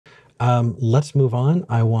Let's move on.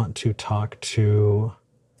 I want to talk to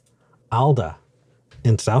Alda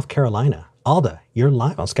in South Carolina. Alda, you're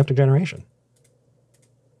live on Skeptic Generation.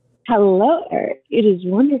 Hello, Eric. It is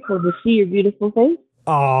wonderful to see your beautiful face.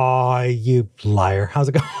 Oh, you liar. How's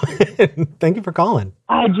it going? Thank you for calling.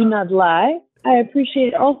 I do not lie. I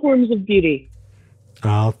appreciate all forms of beauty,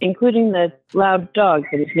 including the loud dog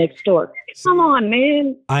that is next door. Come on,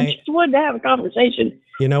 man. I just wanted to have a conversation.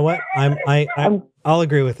 You know what? I'll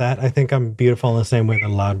agree with that. I think I'm beautiful in the same way that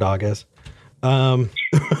a loud dog is.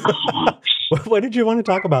 What did you want to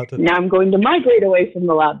talk about today? Now I'm going to migrate away from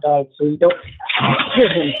the loud dog so you don't hear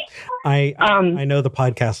him. I know the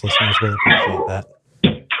podcast listeners will appreciate that.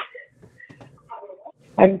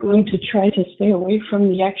 I'm going to try to stay away from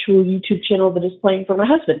the actual YouTube channel that is playing for my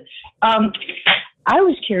husband. I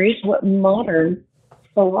was curious what modern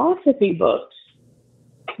philosophy books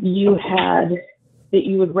you had that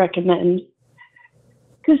you would recommend.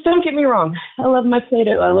 Because don't get me wrong, I love my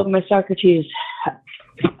Plato, I love my Socrates,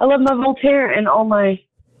 I love my Voltaire and all my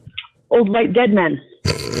old white dead men.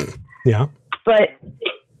 Yeah. But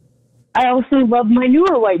I also love my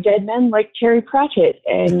newer white dead men like Terry Pratchett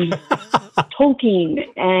and Tolkien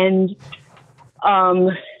and,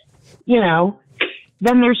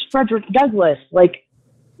 then there's Frederick Douglass. Like,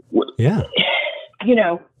 yeah.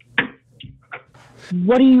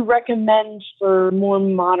 What do you recommend for more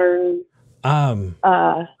modern?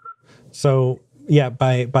 So yeah,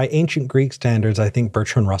 by ancient Greek standards, I think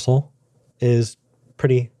Bertrand Russell is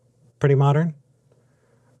pretty modern.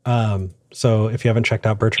 So if you haven't checked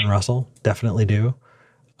out Bertrand Russell, definitely do.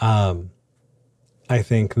 I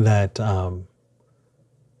think that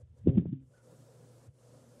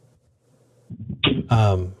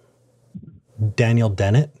Daniel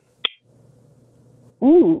Dennett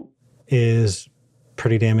is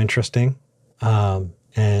pretty damn interesting,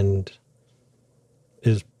 and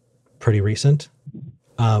is pretty recent.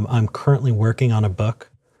 I'm currently working on a book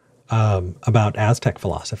about Aztec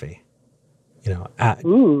philosophy.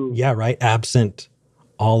 Yeah, right. Absent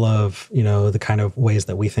all of, the kind of ways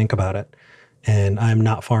that we think about it. And I'm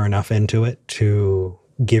not far enough into it to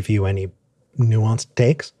give you any nuanced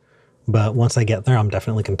takes. But once I get there, I'm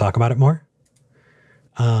definitely going to talk about it more.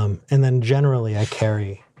 And then generally I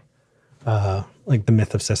carry like the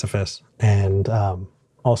myth of Sisyphus and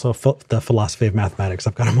also the philosophy of mathematics.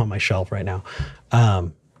 I've got them on my shelf right now.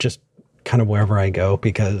 Just kind of wherever I go,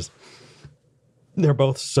 because they're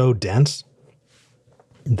both so dense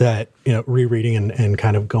that, rereading and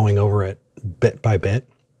kind of going over it bit by bit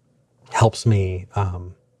helps me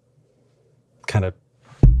kind of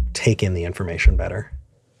take in the information better.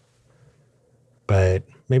 But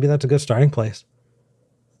maybe that's a good starting place.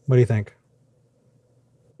 What do you think?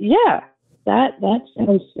 Yeah, that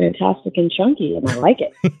sounds fantastic and chunky, and I like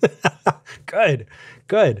it. Good.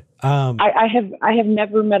 I have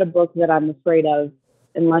never met a book that I'm afraid of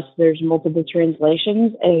unless there's multiple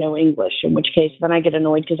translations and no English, in which case then I get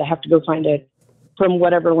annoyed because I have to go find it from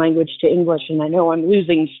whatever language to English, and I know I'm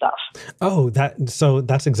losing stuff. Oh, so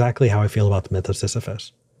that's exactly how I feel about the myth of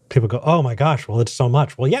Sisyphus. People go, oh my gosh, well, it's so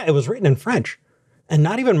much. Well, yeah, it was written in French, and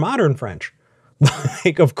not even modern French.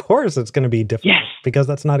 Like, of course it's going to be difficult, yes, because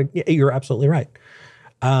that's not, you're absolutely right.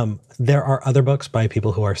 There are other books by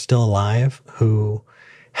people who are still alive who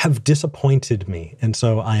have disappointed me. And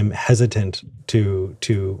so I'm hesitant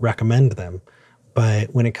to recommend them.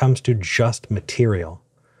 But when it comes to just material,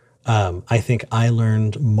 I think I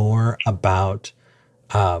learned more about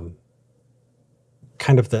kind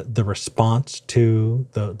of the response to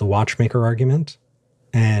the watchmaker argument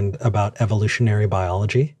and about evolutionary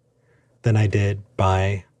biology than I did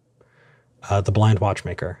by The Blind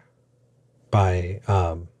Watchmaker by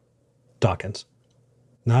Dawkins.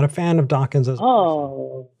 Not a fan of Dawkins as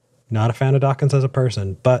not a fan of Dawkins as a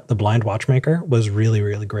person, but The Blind Watchmaker was really,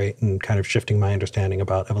 really great in kind of shifting my understanding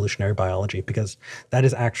about evolutionary biology, because that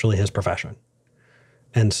is actually his profession.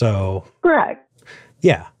 And so, correct.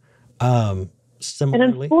 Yeah. Similarly,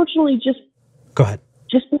 and unfortunately, go ahead.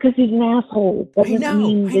 Just because he's an asshole doesn't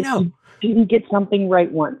mean that he didn't get something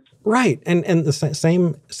right once. Right. And the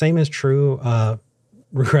same is true,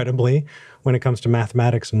 regrettably, when it comes to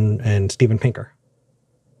mathematics and Steven Pinker.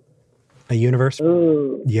 A universe.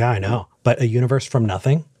 Ooh. Yeah, I know. But a universe from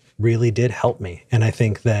nothing really did help me. And I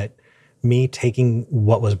think that me taking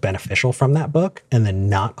what was beneficial from that book and then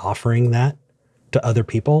not offering that to other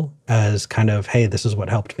people as kind of, hey, this is what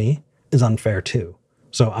helped me, is unfair too.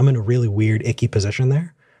 So I'm in a really weird, icky position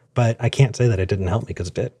there, but I can't say that it didn't help me, because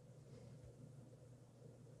it did.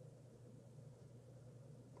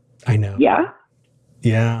 I know. Yeah.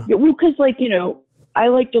 Yeah. Well, because I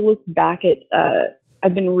like to look back at,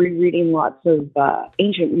 I've been rereading lots of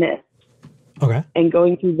ancient myths, Okay. and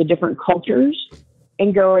going through the different cultures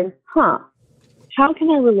and going, how can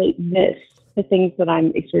I relate this to things that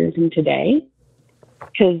I'm experiencing today?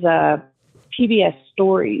 Because PBS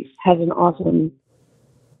Stories has an awesome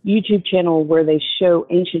YouTube channel where they show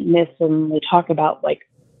ancient myths and they talk about like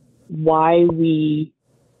why we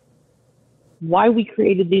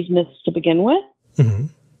created these myths to begin with, mm-hmm.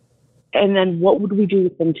 and then what would we do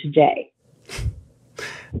with them today?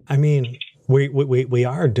 I mean, we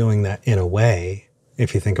are doing that in a way,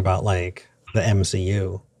 if you think about like the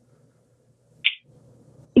MCU.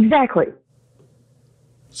 Exactly.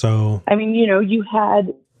 So I mean, you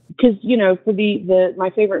had, because for the my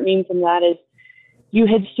favorite meme from that is you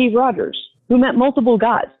had Steve Rogers, who met multiple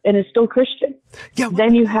gods and is still Christian. Yeah.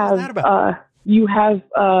 Then you have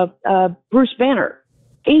Bruce Banner,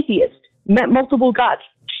 atheist, met multiple gods,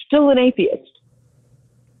 still an atheist.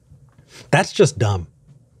 That's just dumb.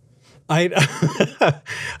 So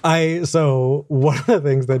one of the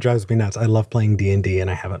things that drives me nuts, I love playing D&D and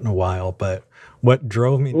I haven't in a while, but what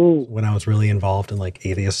drove me nuts when I was really involved in like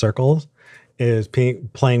atheist circles is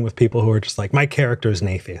playing with people who are just like, my character is an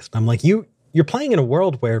atheist. I'm like, you're playing in a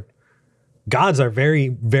world where gods are very,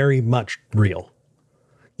 very much real,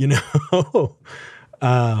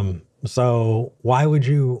 so why would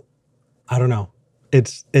you, I don't know.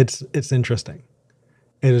 It's interesting.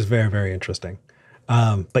 It is very, very interesting.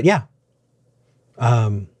 But yeah,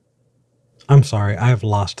 I'm sorry. I've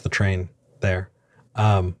lost the train there.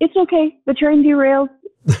 It's okay. The train derailed.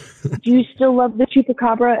 Do you still love the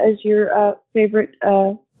chupacabra as your favorite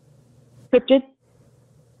cryptid?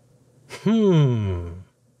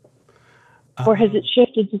 Or has it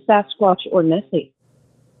shifted to Sasquatch or Nessie?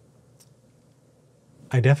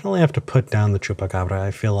 I definitely have to put down the chupacabra.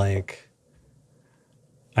 I feel like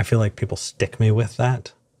people stick me with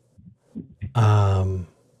that.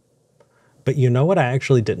 But you know what I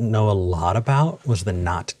actually didn't know a lot about was the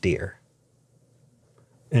knot deer.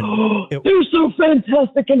 And they're so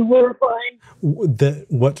fantastic and horrifying.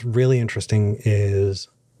 What's really interesting is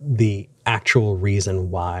the actual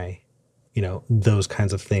reason why, those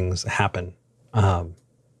kinds of things happen. And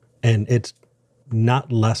it's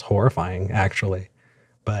not less horrifying, actually.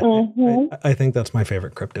 But I think that's my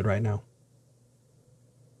favorite cryptid right now.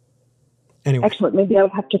 Anyway. Excellent. Maybe I'll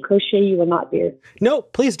have to crochet you a knot deer. No,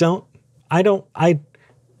 please don't.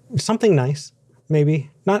 Something nice, maybe.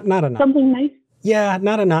 Not a knot. Something nice? Yeah,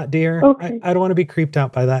 not a knot deer. Okay. I don't want to be creeped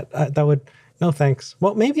out by that. No thanks.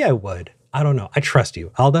 Well, maybe I would. I don't know. I trust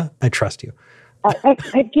you. Alda, I trust you.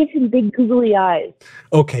 I'd give him big googly eyes.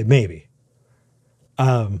 Okay, maybe.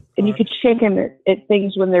 And you could shake him at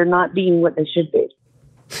things when they're not being what they should be.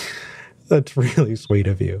 That's really sweet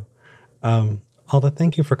of you. Alda,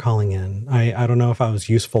 thank you for calling in. I don't know if I was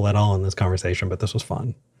useful at all in this conversation, but this was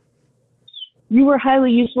fun. You were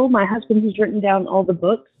highly useful. My husband has written down all the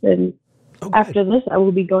books, and after this, I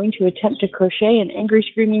will be going to attempt to crochet an angry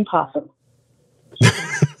screaming possum.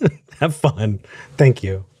 Have fun. Thank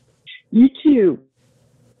you. You too.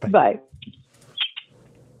 Bye.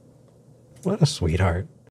 What a sweetheart.